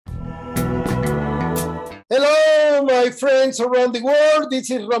my friends around the world. This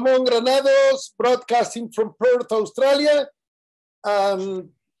is Ramon Granados, broadcasting from Perth, Australia.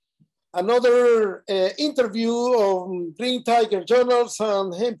 Another interview of Green Tiger Journals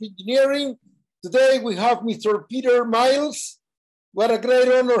and Hemp Engineering. Today we have Mr. Peter Miles. What a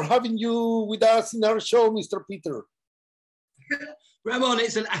great honor having you with us in our show, Mr. Peter. Ramon,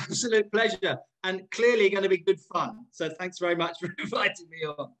 it's an absolute pleasure and clearly going to be good fun. So thanks very much for inviting me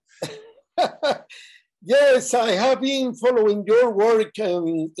on. Yes, I have been following your work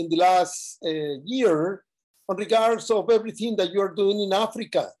in the last year on regards of everything that you're doing in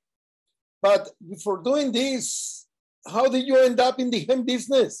Africa. But before doing this, how did you end up in the hemp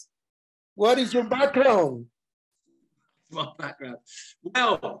business? What is your background? My background?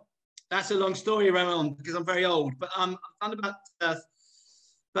 Well, that's a long story, Ramon, because I'm very old. But I've done about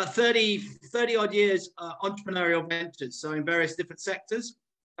 30 odd years entrepreneurial ventures, so in various different sectors.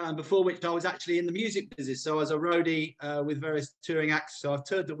 Before which I was actually in the music business. So I was a roadie with various touring acts. So I've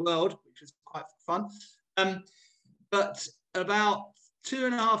toured the world, which was quite fun. But about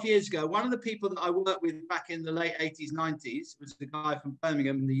 2.5 years ago, one of the people that I worked with back in the late 80s, 90s was the guy from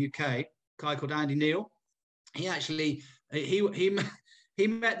Birmingham in the UK, a guy called Andy Neal. He actually, he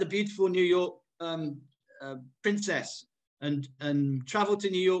met the beautiful New York princess and traveled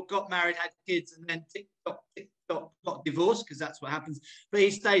to New York, got married, had kids, and then got divorced, because that's what happens, but he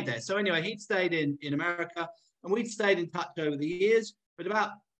stayed there. So anyway, he'd stayed in America, and we'd stayed in touch over the years. But about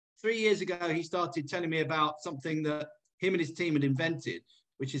 3 years ago, he started telling me about something that him and his team had invented,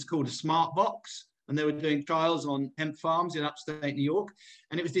 which is called a smart box. And they were doing trials on hemp farms in upstate New York.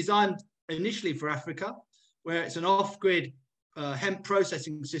 And it was designed initially for Africa, where it's an off-grid hemp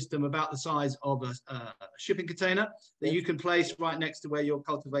processing system about the size of a shipping container that you can place right next to where you're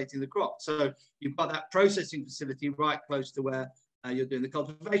cultivating the crop. So you've got that processing facility right close to where you're doing the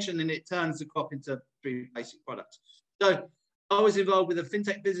cultivation, and it turns the crop into 3 basic products. So I was involved with a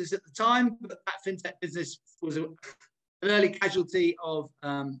fintech business at the time, but that fintech business was an early casualty of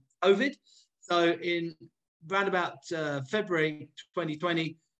COVID. So in around about February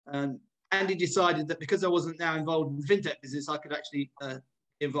 2020, Andy decided that because I wasn't now involved in the fintech business, I could actually be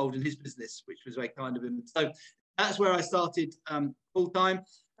involved in his business, which was very kind of him. So that's where I started full time.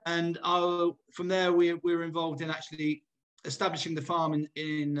 And from there, we were involved in actually establishing the farm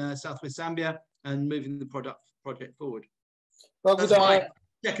in Southwest Zambia and moving the project forward. But that's my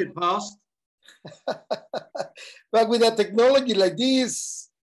checkered past. But with a technology like this,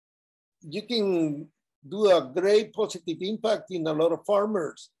 you can do a great positive impact in a lot of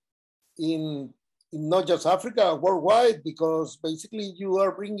farmers. In not just Africa, worldwide, because basically you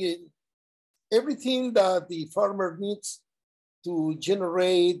are bringing everything that the farmer needs to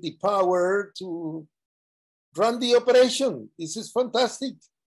generate the power to run the operation. This is fantastic.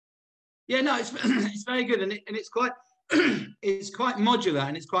 Yeah, no, it's very good, and it's quite it's quite modular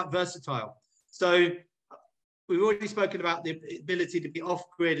and it's quite versatile. So we've already spoken about the ability to be off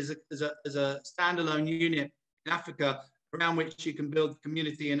grid as a standalone unit in Africa, around which you can build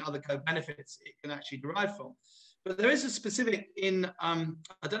community and other co-benefits it can actually derive from. But there is a specific in, I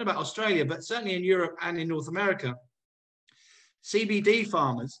don't know about Australia, but certainly in Europe and in North America, CBD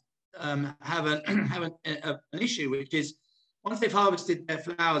farmers have an issue, which is once they've harvested their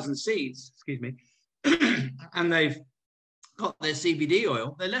flowers and seeds, excuse me, and they've got their CBD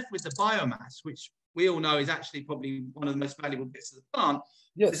oil, they're left with the biomass, which we all know is actually probably one of the most valuable bits of the plant.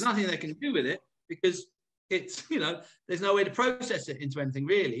 Yes. There's nothing they can do with it because it's, there's no way to process it into anything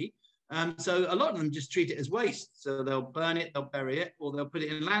really. So a lot of them just treat it as waste. So they'll burn it, they'll bury it, or they'll put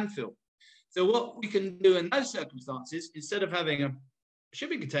it in a landfill. So what we can do in those circumstances, instead of having a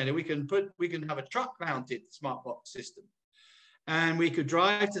shipping container, we can have a truck mounted smart box system. And we could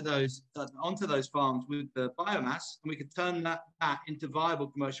drive to onto those farms with the biomass, and we could turn that into viable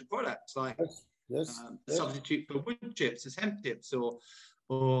commercial products like a substitute for wood chips as hemp chips, or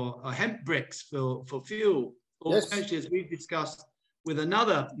hemp bricks for fuel, or potentially, as we've discussed with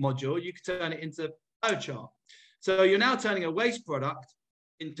another module, you could turn it into biochar. So you're now turning a waste product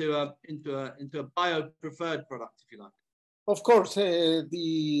into a bio preferred product, if you like. Of course,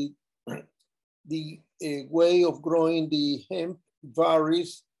 the way of growing the hemp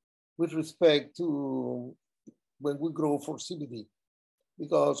varies with respect to when we grow for CBD,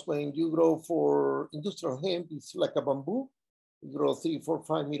 because when you grow for industrial hemp, it's like a bamboo. You grow 3, 4,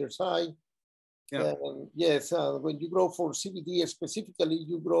 5 meters high. Yeah. Yes, when you grow for CBD specifically,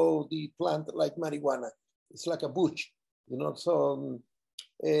 you grow the plant like marijuana. It's like a bush, So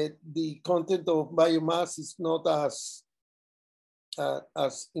the content of biomass is not as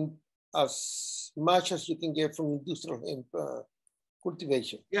much as you can get from industrial hemp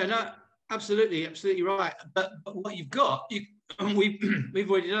cultivation. Yeah, no, Absolutely, absolutely right. But what you've got, we've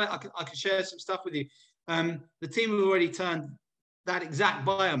already done it. I can share some stuff with you. The team have already turned that exact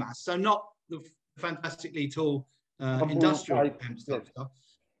biomass, so not the fantastically tall industrial hemp stuff,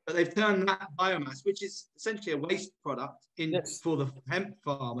 but they've turned that biomass, which is essentially a waste product for the hemp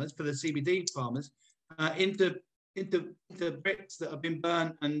farmers, for the CBD farmers, into bricks that have been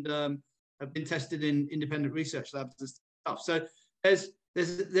burnt and have been tested in independent research labs and stuff. So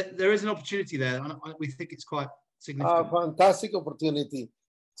there is an opportunity there, and we think it's quite significant. Fantastic opportunity.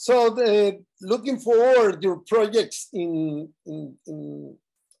 So looking forward, your projects in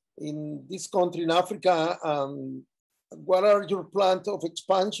this country in Africa, what are your plans of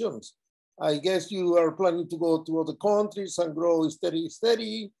expansions? I guess you are planning to go to other countries and grow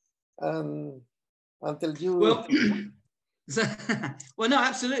steady, and until you. Well, well, no,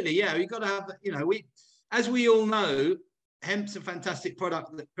 absolutely, yeah. We've got to have, as we all know, hemp's a fantastic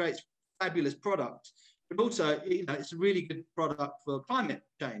product that creates fabulous products, but also, it's a really good product for climate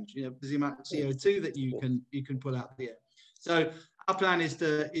change. Because the amount of CO2 that you can put out the air. So our plan is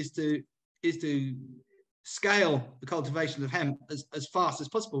to scale the cultivation of hemp as fast as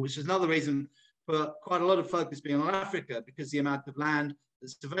possible, which is another reason for quite a lot of focus being on Africa, because the amount of land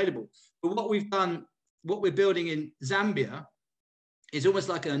that's available. But what we've done, what we're building in Zambia, is almost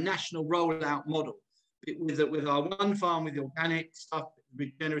like a national rollout model with our one farm with the organic stuff,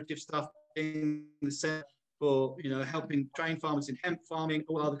 regenerative stuff being the set for helping train farmers in hemp farming,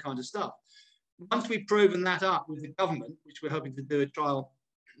 all other kinds of stuff. Once we've proven that up with the government, which we're hoping to do a trial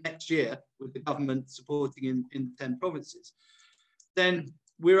next year with the government supporting in 10 provinces, then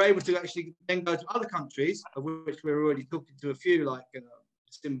we're able to actually then go to other countries, of which we're already talking to a few, like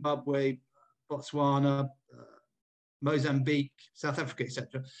Zimbabwe, Botswana, Mozambique, South Africa,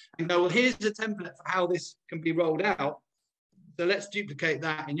 etc., and go, well, here's a template for how this can be rolled out. So let's duplicate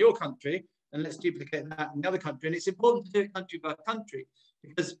that in your country, and let's duplicate that in the other country. And it's important to do it country by country,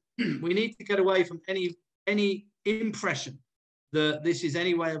 because we need to get away from any impression that this is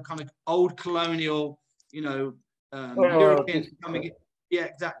any way of kind of old colonial, Europeans coming in. Yeah,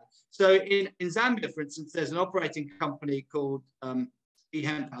 exactly. So in Zambia, for instance, there's an operating company called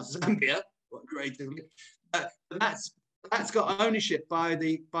eHempHouse Zambia. What creatively. That's got ownership by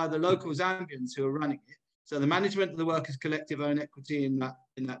the local Zambians who are running it. So the management of the workers' collective own equity in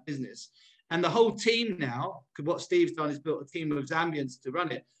that business. And the whole team now, what Steve's done is built a team of Zambians to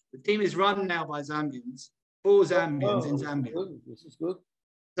run it. The team is run now by Zambians, for Zambians in Zambia. This is good.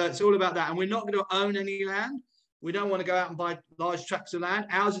 So it's all about that. And we're not going to own any land. We don't want to go out and buy large tracts of land.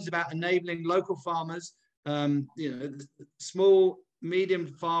 Ours is about enabling local farmers, the small, medium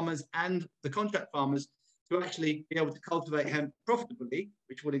farmers and the contract farmers to actually be able to cultivate hemp profitably,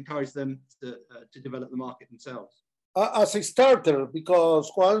 which would encourage them to develop the market themselves. As a starter, because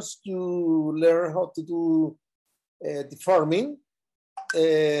once you learn how to do the farming,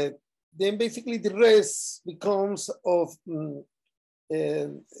 then basically the rest becomes of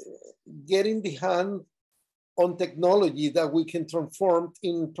getting the hand on technology that we can transform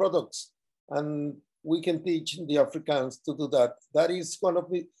in products, and we can teach the Africans to do that. That is one of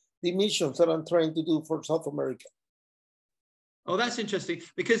the missions that I'm trying to do for South America. Oh, that's interesting,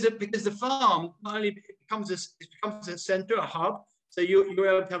 because the farm not only becomes a center, a hub. So you're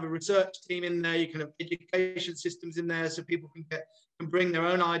able to have a research team in there. You can have education systems in there, so people can bring their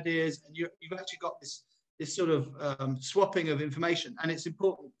own ideas, and you've actually got this sort of swapping of information. And it's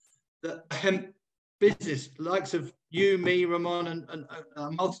important that the hemp business, the likes of you, me, Ramon, and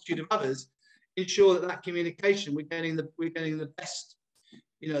a multitude of others, ensure that communication, we're getting the best,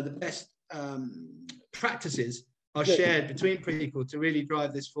 the best practices are shared between people to really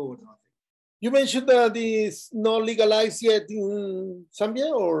drive this forward, I think. You mentioned that it's not legalized yet in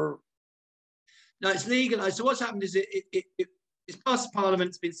Zambia, or? No, it's legalized. So what's happened is it's passed Parliament,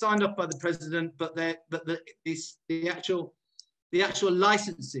 it's been signed off by the President, but the actual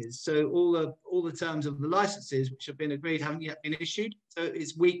licenses, so all the terms of the licenses which have been agreed haven't yet been issued. So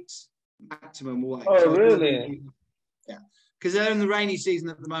it's weeks maximum away. Oh, so really? Yeah, because they're in the rainy season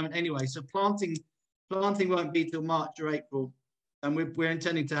at the moment anyway. So planting won't be till March or April, and we're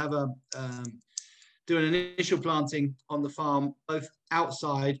intending to have do an initial planting on the farm, both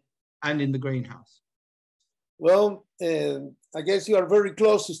outside and in the greenhouse. Well, I guess you are very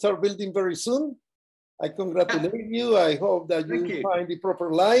close to start building very soon. I congratulate you. I hope that you find the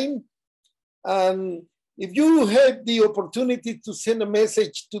proper line. And if you had the opportunity to send a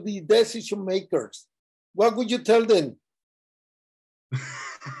message to the decision makers, what would you tell them?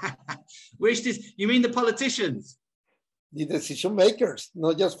 You mean the politicians? The decision makers,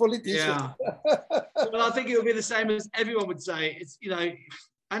 not just politicians. Yeah. Well, I think it would be the same as everyone would say. It's,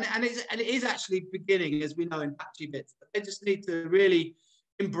 And it is actually beginning, as we know, in patchy bits. But they just need to really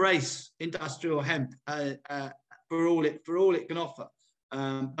embrace industrial hemp for all it can offer,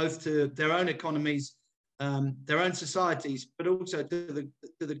 both to their own economies, their own societies, but also to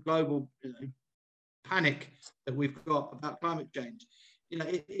the global panic that we've got about climate change.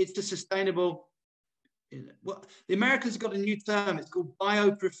 It's the sustainable. Well, the Americans have got a new term. It's called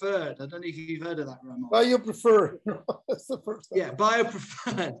bio-preferred. I don't know if you've heard of that, Ramon. Bio-preferred. That's the first time. Yeah,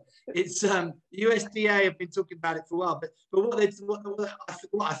 bio-preferred. It's USDA have been talking about it for a while. But what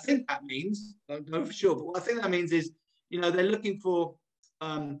I think that means, I don't know for sure, but what I think that means is, they're looking for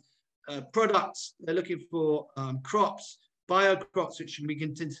products. They're looking for crops, bio-crops, which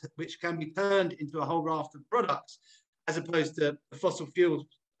can be turned into a whole raft of products, as opposed to the fossil fuels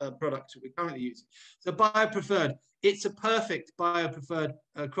products that we're currently using. So bio-preferred, it's a perfect bio-preferred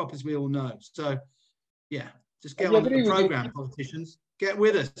crop, as we all know. So yeah, just get on the program, politicians. Get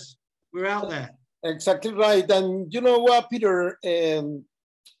with us. We're out there. Exactly right. And you know what, Peter?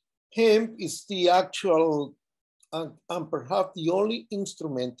 Hemp is the actual and perhaps the only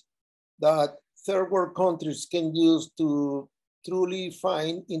instrument that third world countries can use to truly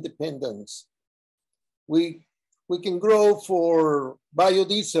find independence. We can grow for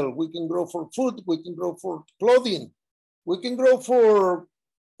biodiesel, we can grow for food, we can grow for clothing, we can grow for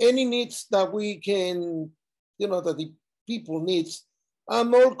any needs that we can, that the people needs.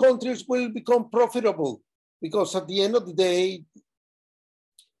 And all countries will become profitable, because at the end of the day,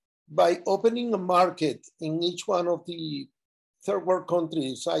 by opening a market in each one of the third world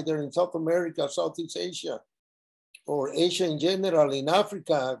countries, either in South America, Southeast Asia, or Asia in general, in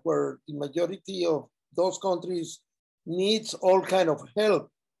Africa, where the majority of those countries needs all kind of help,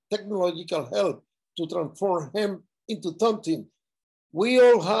 technological help, to transform hemp into something. We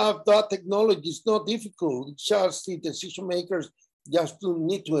all have that technology. It's not difficult. It's just the decision makers just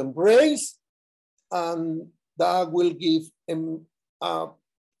need to embrace, and that will give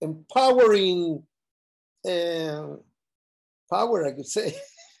empowering power, I could say,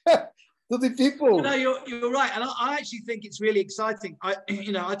 to the people. You're right, and I actually think it's really exciting. I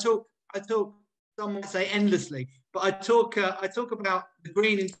talk. Some might say endlessly, but I talk about the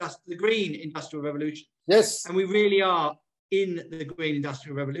green industrial revolution. Yes, and we really are in the green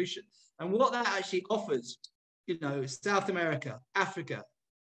industrial revolution, and what that actually offers, South America, Africa,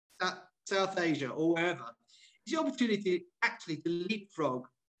 South Asia, or wherever, is the opportunity actually to leapfrog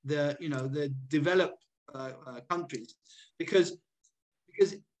the developed countries, because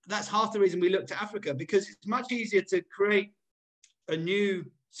that's half the reason we looked at Africa, because it's much easier to create a new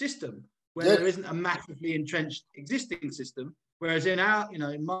system where there isn't a massively entrenched existing system, whereas in our,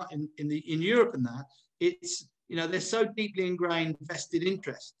 in Europe and that, it's, there's so deeply ingrained vested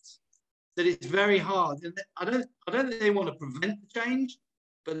interests that it's very hard. And I don't think they want to prevent the change,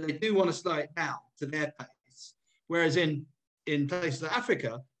 but they do want to slow it down to their pace. Whereas in places like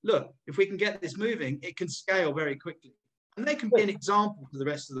Africa, look, if we can get this moving, it can scale very quickly, and they can be an example to the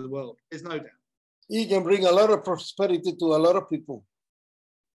rest of the world. There's no doubt. You can bring a lot of prosperity to a lot of people,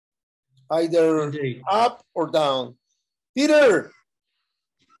 either Indeed. Up or down. Peter,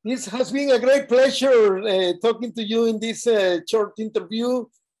 this has been a great pleasure talking to you in this short interview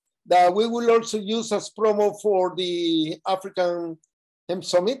that we will also use as promo for the African Hemp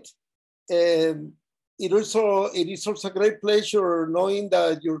Summit. And it is also a great pleasure knowing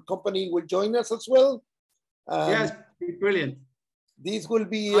that your company will join us as well. Yes, brilliant. This will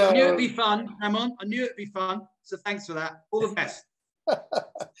be... I knew it'd be fun, Ramon. I knew it'd be fun. So thanks for that. All the best.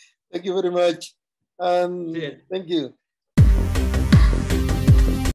 Thank you very much. Thank you.